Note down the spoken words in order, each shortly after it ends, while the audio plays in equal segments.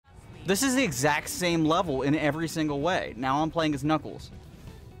This is the exact same level in every single way. Now I'm playing as Knuckles.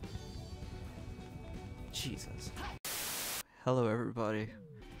 Jesus. Hello, everybody.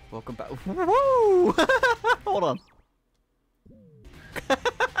 Welcome back. Woo! Hold on.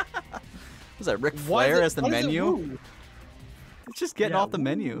 Was that Ric Flair as the menu? It's just getting off the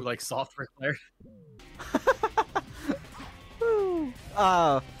menu. Like soft Ric Flair.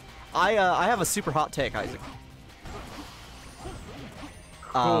 I have a super hot take, Isaac.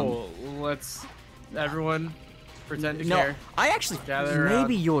 Cool. Let's everyone pretend to care. I actually Gather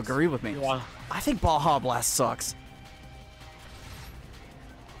maybe around. you'll agree with me. Yeah. I think Baja Blast sucks.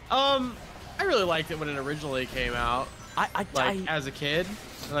 I really liked it when it originally came out. As a kid,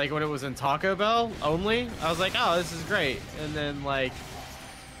 like when it was in Taco Bell only, I was like, oh, this is great. And then like,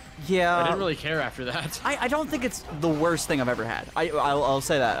 yeah, I didn't really care after that. I don't think it's the worst thing I've ever had. I'll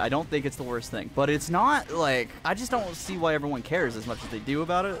say that. I don't think it's the worst thing, but it's not like, I just don't see why everyone cares as much as they do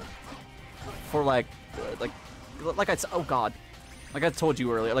about it. For like oh god, like I told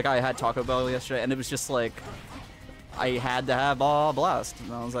you earlier, like I had Taco Bell yesterday, and it was just like, I had to have Baja Blast,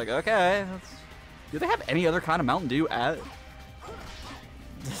 and I was like, okay, do they have any other kind of Mountain Dew at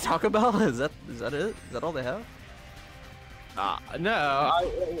Taco Bell? Is that it? Is that all they have? No,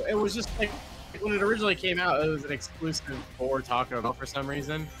 it was just like when it originally came out, it was an exclusive for Taco Bell for some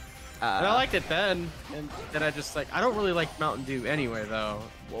reason. And I liked it then, and then I just like, I don't really like Mountain Dew anyway, though.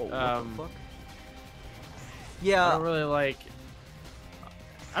 Whoa, what the fuck? Yeah, I don't really like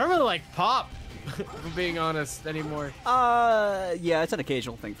pop, if I'm being honest, anymore. Yeah, it's an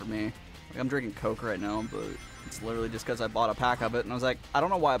occasional thing for me. Like, I'm drinking Coke right now, but it's literally just because I bought a pack of it, and I was like, I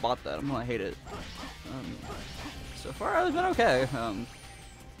don't know why I bought that. I'm gonna hate it. So far, it's been okay.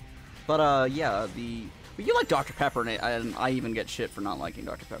 Yeah, but you like Dr. Pepper, and I even get shit for not liking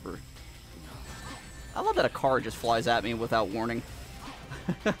Dr. Pepper. I love that a car just flies at me without warning.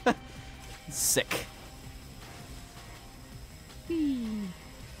 Sick.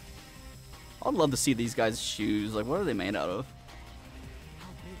 I'd love to see these guys' shoes. Like, what are they made out of?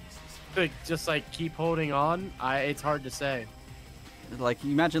 Just like keep holding on. It's hard to say. Like,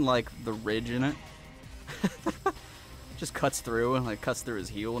 you imagine like the ridge in it. Just cuts through and like cuts through his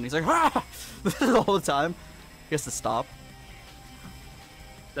heel, and he's like, ah! all the time. He has to stop.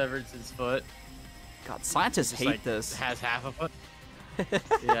 Severs his foot. God, scientists hate like, this. Has half a foot.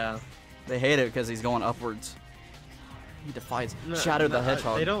 Yeah. They hate it because he's going upwards. He defies Shadow the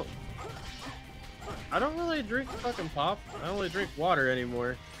Hedgehog. I don't really drink fucking pop. I only drink water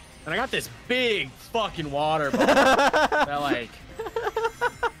anymore. And I got this big fucking water bottle. That like,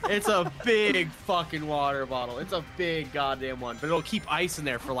 it's a big fucking water bottle. It's a big goddamn one. But it'll keep ice in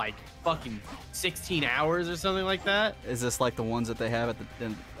there for like fucking 16 hours or something like that. Is this like the ones that they have at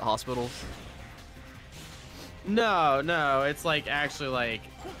in hospitals? No. It's like actually like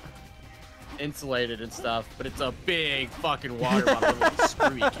insulated and stuff. But it's a big fucking water bottle with a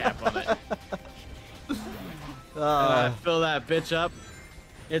screwy cap on it. And I fill that bitch up.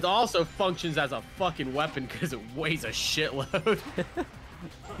 It also functions as a fucking weapon because it weighs a shitload.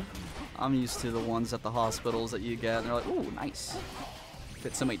 I'm used to the ones at the hospitals that you get, and they're like, ooh, nice.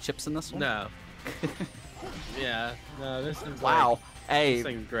 Fit so many chips in this one? No. Yeah. No, this is wow. Like, hey. This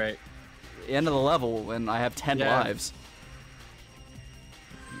thing's great. End of the level, and I have 10 lives.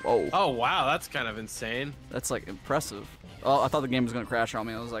 Whoa. Oh, wow. That's kind of insane. That's, like, impressive. Oh, I thought the game was going to crash on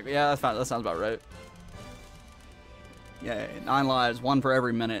me. I was like, yeah, that sounds about right. Yeah, 9 lives, 1 for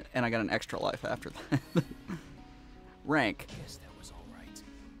every minute, and I got an extra life after that. Rank. Guess that was all right.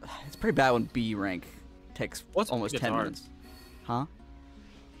 It's pretty bad when B rank takes almost 10 minutes. Huh?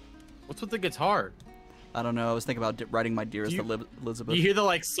 What's with the guitar? I don't know. I was thinking about writing my dearest Elizabeth. You hear the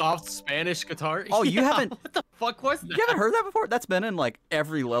like soft Spanish guitar? Oh, you haven't? What the fuck was that? You haven't heard that before? That's been in like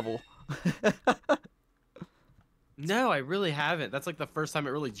every level. No, I really haven't. That's like the first time it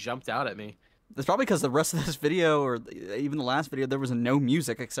really jumped out at me. It's probably because the rest of this video, or even the last video, there was no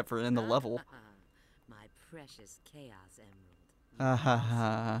music except for in the level. My precious Chaos Emerald.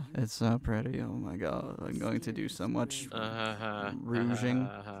 Ha it's so pretty. Oh my god. I'm going to do so much rouging.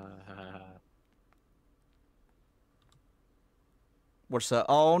 What's that?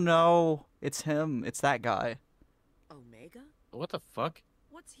 Oh no. It's him. It's that guy. Omega? What the fuck?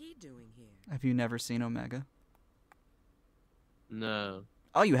 What's he doing here? Have you never seen Omega? No.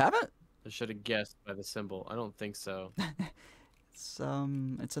 Oh, you haven't? I should have guessed by the symbol. I don't think so. It's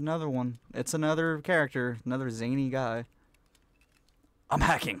another one. It's another character, another zany guy. I'm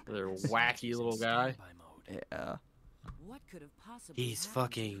hacking. Another wacky little guy. Yeah. What could have possibly He's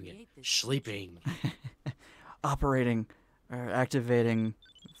fucking sleeping. Operating, or activating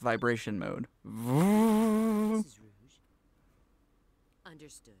vibration mode. Mrs. Rouge.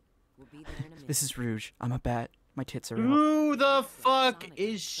 Understood. We'll be there in a minute. This is Rouge. I'm a bat. My tits are out. Who the fuck Sonic is and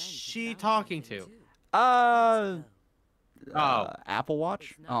friends she have found talking something, to? too. Oh. Apple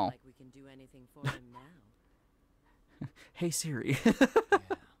Watch? It's not Oh. like we can do anything for him now. Hey Siri.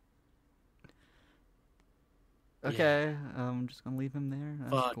 Yeah. Okay, I'm just gonna leave him there. That's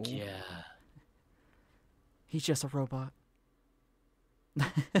Fuck cool. yeah. He's just a robot. It's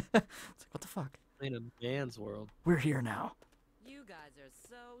like, what the fuck? In a man's world. We're here now. You guys are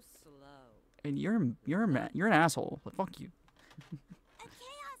so slow. And you're an asshole. Like, fuck you. A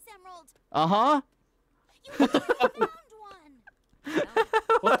Chaos Emerald! Uh-huh. You found one!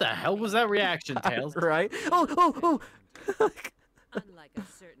 What the hell was that reaction, Tails? Right? Oh. Unlike a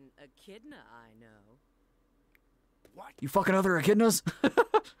certain echidna I know. What? You fucking other echidnas?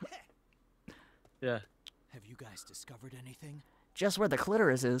 Yeah. Have you guys discovered anything? Just where the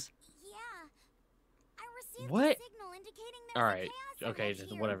clitoris is. Yeah. I received What? a signal indicating there's Alright. a Chaos Okay, Emerald just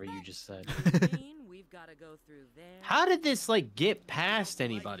here, whatever you but just said. You mean we've got to go through there? How did this, like, get past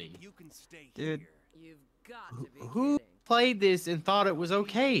anybody? You can stay Dude. here. You've got to be Who kidding. played this and thought it was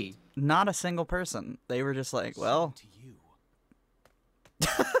okay? Not a single person. They were just like, well, To you.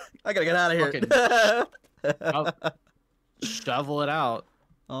 I gotta get out of here. I'll shovel it out.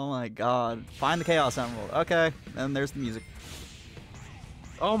 Oh my god. Find the Chaos Emerald. Okay, and there's the music.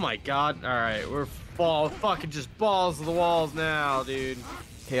 Oh my god. Alright, we're fucking just balls to the walls now, dude.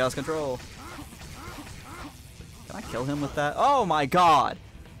 Chaos control. Can I kill him with that? Oh my god.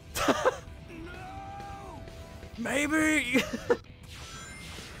 Maybe.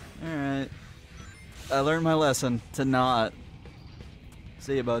 Alright. I learned my lesson to not.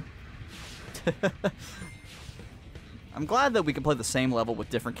 See you, bud. I'm glad that we can play the same level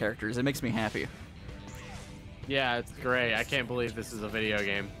with different characters. It makes me happy. Yeah, it's great. I can't believe this is a video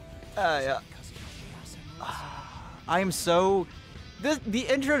game. Yeah. I am so. The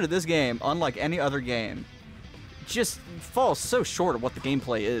intro to this game, unlike any other game, just falls so short of what the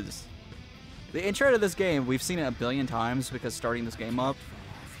gameplay is. The intro to this game, we've seen it a billion times because starting this game up,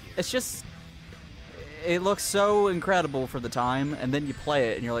 it's just. It looks so incredible for the time, and then you play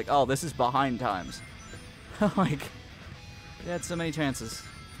it and you're like, oh, this is behind times. Like, they had so many chances.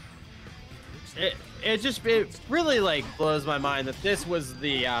 It really like blows my mind that this was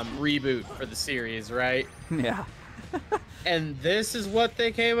the reboot for the series, right? Yeah. And this is what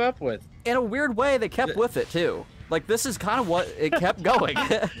they came up with. In a weird way, they kept with it, too. Like, this is kind of what it kept going.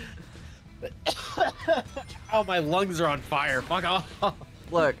 Oh, my lungs are on fire. Fuck off.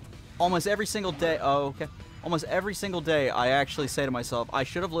 Look, almost every single day. Oh, okay. Almost every single day, I actually say to myself, I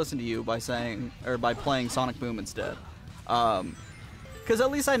should have listened to you by saying, or by playing Sonic Boom instead. Because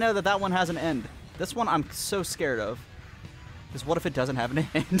at least I know that that one has an end. This one I'm so scared of. Because what if it doesn't have an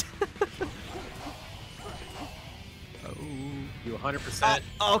end? You 100%.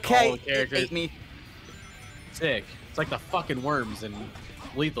 Okay, all the it characters. ate me. Sick. It's like the fucking worms in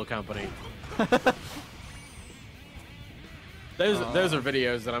Lethal Company. Those are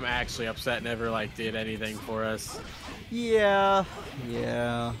videos that I'm actually upset never like did anything for us. Yeah.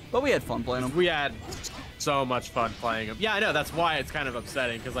 But we had fun playing them. We had so much fun playing them. Yeah, I know. That's why it's kind of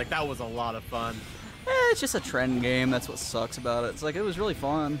upsetting because like that was a lot of fun. It's just a trend game. That's what sucks about it. It's like, it was really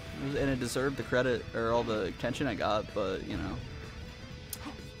fun. And it deserved the credit or all the attention I got, but, you know.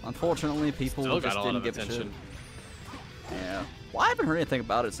 Unfortunately, people Still just got a lot didn't of give a shit. attention. Yeah. Well, I haven't heard anything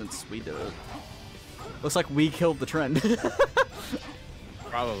about it since we did it. Looks like we killed the trend.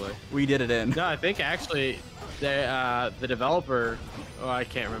 Probably. We did it in. No, I think actually the developer, oh, I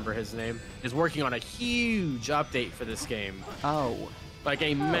can't remember his name, is working on a huge update for this game. Oh. Like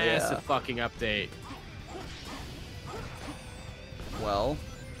a massive yeah. fucking update. Well,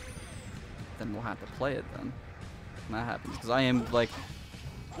 then we'll have to play it then. When that happens. Because I am, like,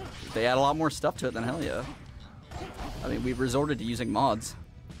 they add a lot more stuff to it than hell yeah. I mean, we resorted to using mods.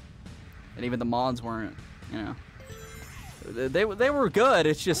 And even the mods weren't, you know. They were good,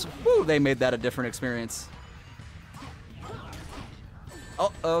 it's just, whoo, they made that a different experience.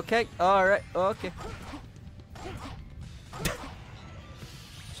 Oh, okay, alright, okay.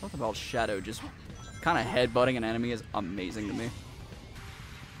 Something about Shadow just kind of headbutting an enemy is amazing to me.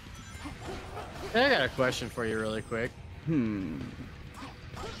 Hey, I got a question for you really quick. Is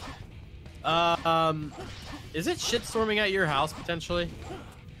it shitstorming at your house potentially?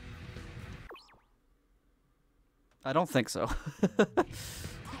 I don't think so.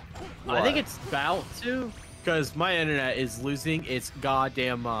 I think it's about to, because my internet is losing its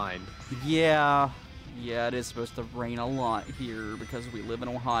goddamn mind. Yeah, it is supposed to rain a lot here because we live in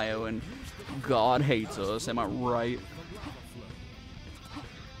Ohio and God hates us, am I right?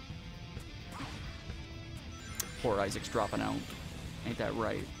 Poor Isaac's dropping out. Ain't that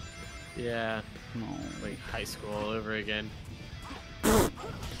right? Yeah, No. like high school all over again.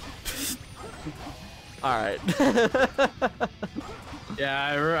 Alright.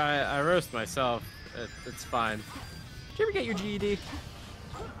 Yeah, I roast myself. It's fine. Did you ever get your GED?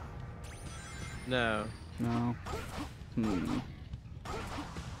 No. No.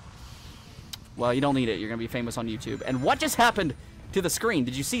 Well, you don't need it. You're gonna be famous on YouTube. And what just happened to the screen?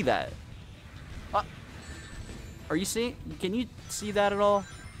 Did you see that? Are you seeing? Can you see that at all?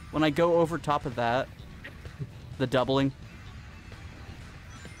 When I go over top of that, the doubling.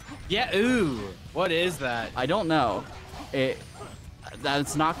 Yeah. Ooh. What is that? I don't know.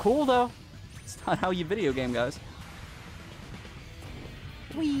 That's not cool though. It's not how you video game, guys.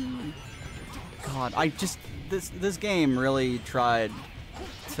 Whee. God, this game really tried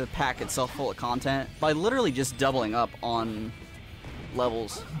to pack itself full of content by literally just doubling up on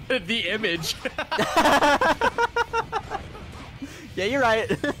levels. The image. Yeah, you're right.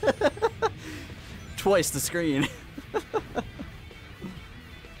 Twice the screen.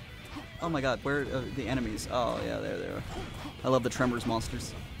 Oh my god, where are the enemies? Oh yeah, there they are. I love the Tremors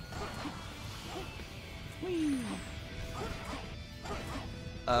monsters. Whee.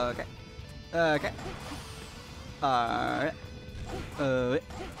 Okay. Okay. Alright. There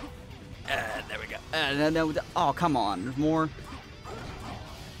we go. No, oh, come on. There's more.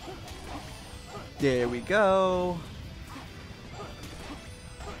 There we go.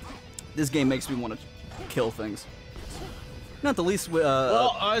 This game makes me want to kill things. Not the least.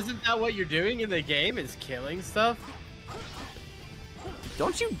 Well, isn't that what you're doing in the game? Is killing stuff?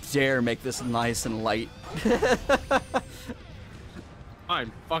 Don't you dare make this nice and light.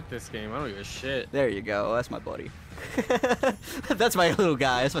 Fine, fuck this game. I don't give a shit. There you go. That's my buddy. That's my little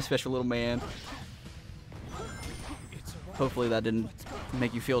guy. That's my special little man. Hopefully that didn't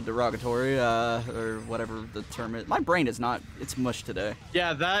make you feel derogatory, or whatever the term is. My brain is not. It's mush today.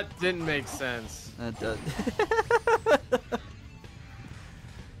 Yeah, that didn't make sense.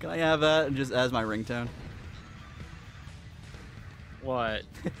 Can I have that just as my ringtone? What?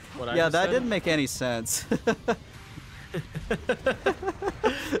 What I Yeah, just that said? didn't make any sense.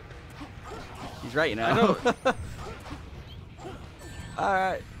 He's right, you know. I know.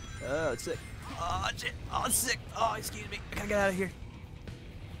 Alright. Oh, it's sick. Oh, shit. Oh, it's sick. Oh, excuse me. I gotta get out of here.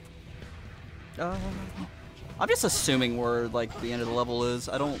 I'm just assuming where, like, the end of the level is.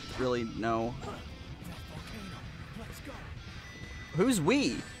 I don't really know. Who's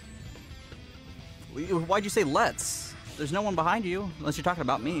we? Why'd you say let's? There's no one behind you, unless you're talking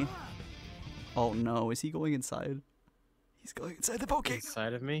about me. Oh no, is he going inside? He's going inside the volcano.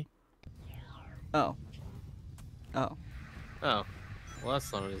 Inside of me? Oh. Oh. Oh. Well,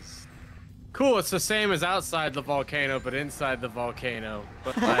 that's not as cool. It's the same as outside the volcano, but inside the volcano.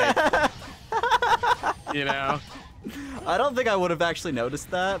 But like, you know. I don't think I would have actually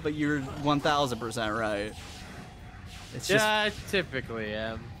noticed that, but you're 1000% right. It's just, Yeah, I typically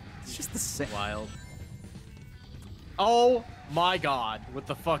am. it's just the same. Wild. Oh my god, with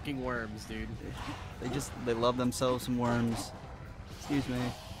the fucking worms, dude. They love themselves some worms. Excuse me.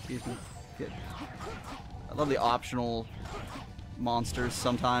 Excuse me. Good. I love the optional monsters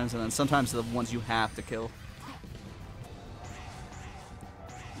sometimes, and then sometimes the ones you have to kill.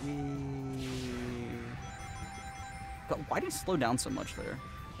 God, why did he slow down so much there?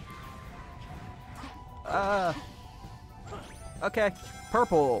 Okay.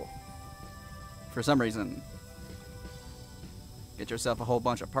 Purple. For some reason. Get yourself a whole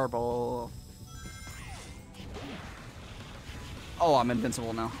bunch of purple. Oh, I'm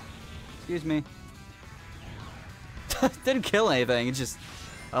invincible now. Excuse me. Didn't kill anything. It just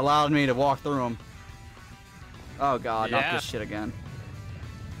allowed me to walk through them. Oh god, not Yeah. this shit again.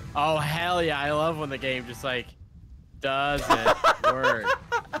 Oh hell yeah, I love when the game just like doesn't work.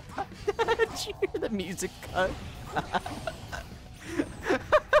 Did you hear the music cut?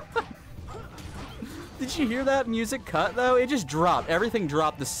 Did you hear that music cut though? It just dropped. Everything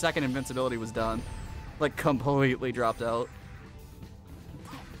dropped the second invincibility was done. Like completely dropped out.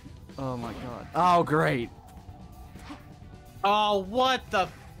 Oh my god. Oh great. Oh, what the?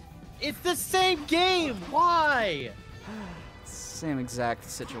 It's the same game. Why? Same exact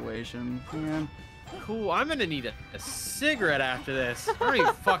situation. Man. Cool. I'm gonna need a cigarette after this. I don't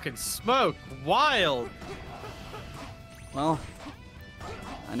even fucking smoke. Wild. Well,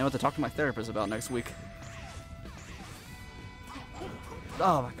 I know what to talk to my therapist about next week.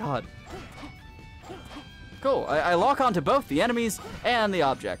 Oh my god. Cool. I lock onto both the enemies and the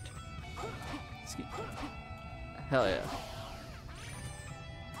object. Hell yeah.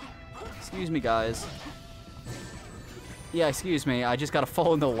 Excuse me, guys. Yeah, excuse me. I just gotta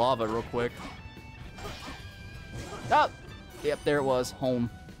fall in the lava real quick. Oh! Yep, there it was. Home.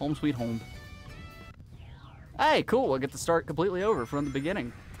 Home sweet home. Hey, cool. I get to start completely over from the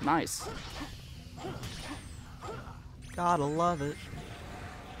beginning. Nice. Gotta love it.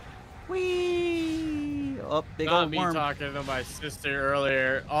 Whee! Oh, big Not old me worm. talking to my sister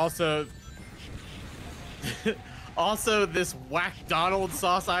earlier. Also, also this whack Donald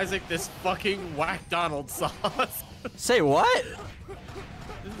sauce, Isaac. This fucking whack Donald sauce. Say what?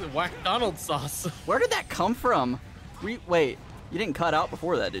 This is whack Donald sauce. Where did that come from? Wait, you didn't cut out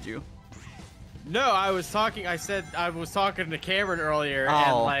before that, did you? No, I was talking. I said I was talking to Cameron earlier,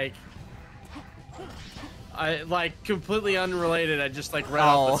 Oh. and like completely unrelated. I just like read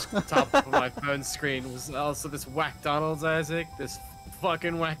off the top of my phone screen was also this whack Donald's, Isaac. This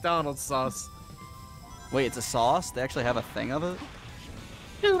fucking whack Donald sauce. Wait, it's a sauce? They actually have a thing of it?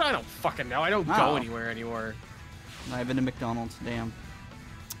 Dude, I don't fucking know. I don't Oh. go anywhere anymore. I've been to McDonald's. Damn.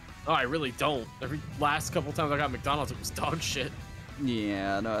 Oh, I really don't. Every last couple times I got McDonald's, it was dog shit.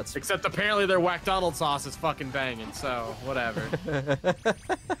 Yeah, no, it's. Except apparently their whack Donald sauce is fucking banging. So whatever.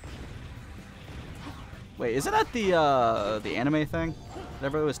 Wait, isn't that the anime thing that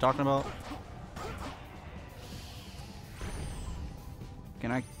everybody was talking about?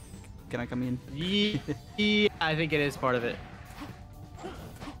 Can I come in? Yeah, I think it is part of it.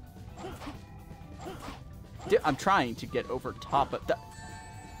 Dude, I'm trying to get over top of the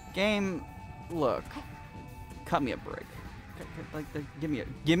game. Look, cut me a break. Like, give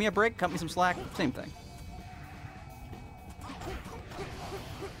me a break. Cut me some slack. Same thing.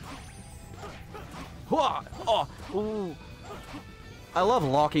 Whoa! Oh, ooh. I love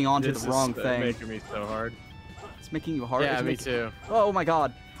locking onto This the wrong is thing. making me so hard. It's making you hard. Yeah, It's me making- too. Oh my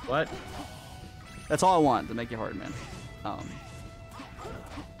god. What? That's all I want, to make you hard, man.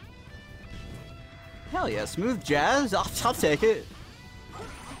 Hell yeah, smooth jazz. I'll take it.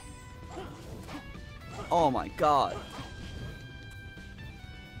 Oh my god.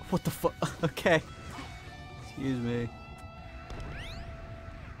 What the fuck? Okay. Excuse me.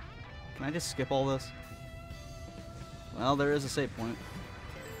 Can I just skip all this? Well, there is a save point.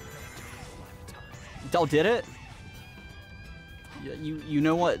 Oh, did it? You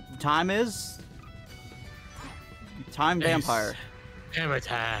know what time is? Time vampire. Hammer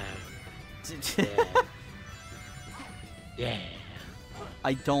time. Yeah.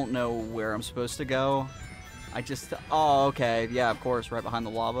 I don't know where I'm supposed to go. I just... Oh, okay. Yeah, of course. Right behind the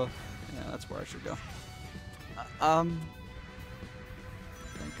lava. Yeah, that's where I should go. Thank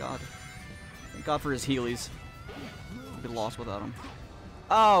God. Thank God for his Heelys. I'd be lost without him.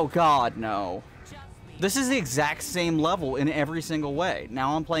 Oh, God, no. This is the exact same level in every single way.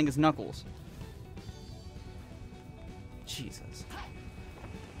 Now I'm playing as Knuckles. Jesus.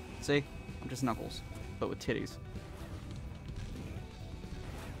 See? I'm just Knuckles, but with titties.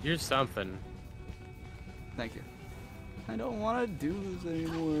 You're something. Thank you. I don't want to do this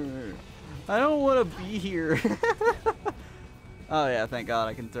anymore. I don't want to be here. Oh yeah, thank God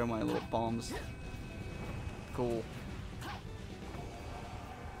I can throw my little bombs. Cool.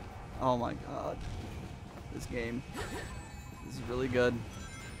 Oh my God. This game is really good.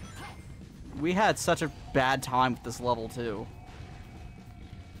 We had such a bad time with this level too.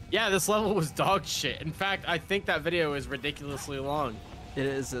 Yeah, this level was dog shit. In fact, I think that video is ridiculously long. It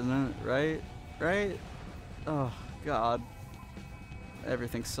is, isn't it? Right? Right? Oh, God.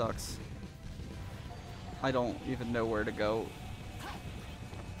 Everything sucks. I don't even know where to go.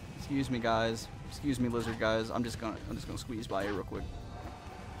 Excuse me, guys. Excuse me, lizard guys. I'm just gonna squeeze by you real quick.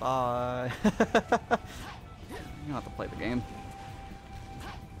 Bye. You don't have to play the game.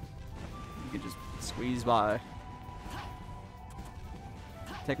 You can just squeeze by.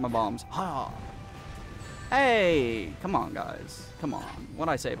 Take my bombs. Ha! Hey! Come on, guys. Come on.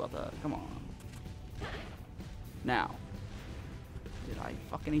 What'd I say about that? Come on. Now. Did I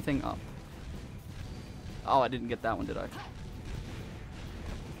fuck anything up? Oh, I didn't get that one, did I?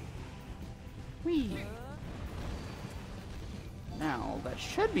 Whee! Now, that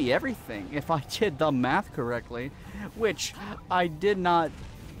should be everything, if I did the math correctly, which I did not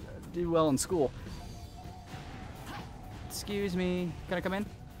do well in school. Excuse me, can I come in?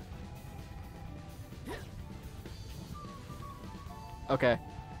 Okay.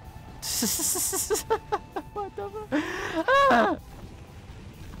 What the fuck? Ah!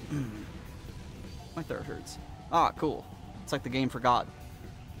 My throat hurts. Ah, cool. It's like the game forgot.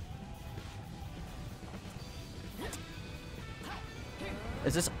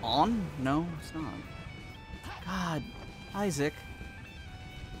 Is this on? No, it's not. God, Isaac.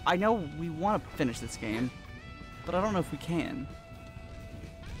 I know we want to finish this game, but I don't know if we can.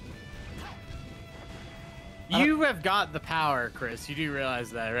 You have got the power, Chris. You do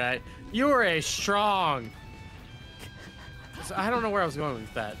realize that, right? You are a strong, I don't know where I was going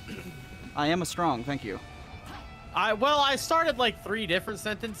with that. I am a strong, thank you. I started like 3 different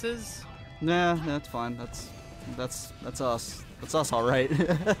sentences. Nah, that's fine. That's us. That's us, all right.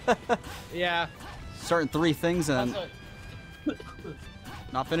 Yeah. Starting 3 things and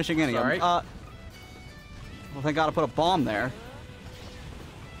not finishing any of them. Well, thank God I put a bomb there.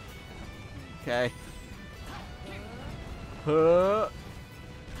 Okay. Oh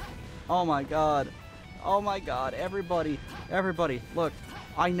my God. Oh my God. Everybody, look.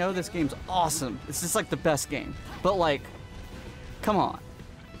 I know this game's awesome. This is like the best game. But like, come on.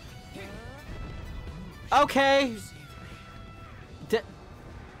 Okay.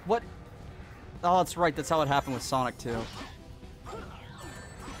 What? Oh, that's right. That's how it happened with Sonic 2.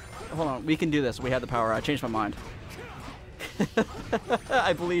 Hold on. We can do this. We had the power. I changed my mind.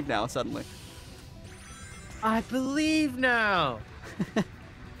 I believe now, suddenly. I believe now.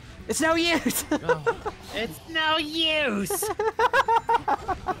 It's no use. Oh, it's no use.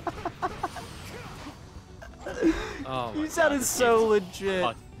 Oh, You sounded so legit.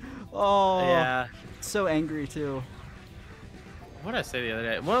 Fuck. Oh, Yeah. so angry too. What did I say the other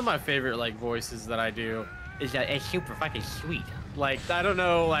day? One of my favorite like voices that I do is that it's super fucking sweet. Like I don't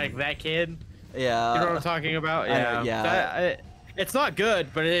know, like that kid. Yeah. You know what I'm talking about? Yeah. Yeah. It's not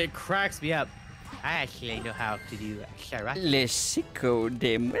good, but it cracks me up. I actually know how to do Sarah. Le Chico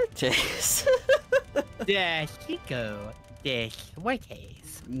de Muertes. The Chico de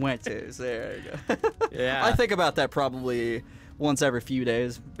Muertes. Muertes, there you go. Yeah. I think about that probably once every few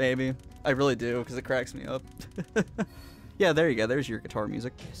days, baby. I really do, because it cracks me up. Yeah, there you go. There's your guitar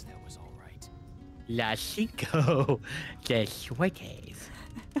music. Guess that was all right. La Chico de Muertes.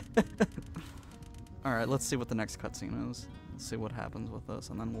 All right, let's see what the next cutscene is. Let's see what happens with this,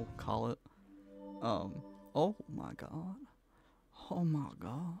 and then we'll call it. Oh my God. Oh my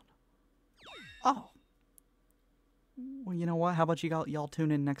God. Oh. Well, you know what? How about y'all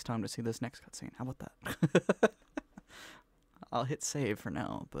tune in next time to see this next cutscene? How about that? I'll hit save for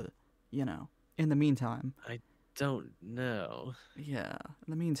now, but, you know, in the meantime. I don't know. Yeah.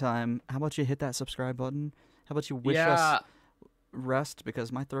 In the meantime, how about you hit that subscribe button? How about you wish us rest,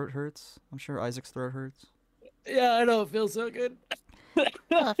 because my throat hurts. I'm sure Isaac's throat hurts. Yeah, I don't feel so good.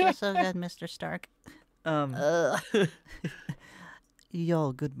 Oh, feels so good, Mr. Stark.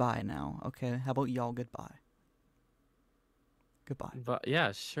 Y'all goodbye now, okay? How about y'all goodbye? Goodbye. But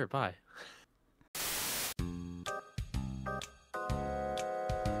yeah, sure, bye.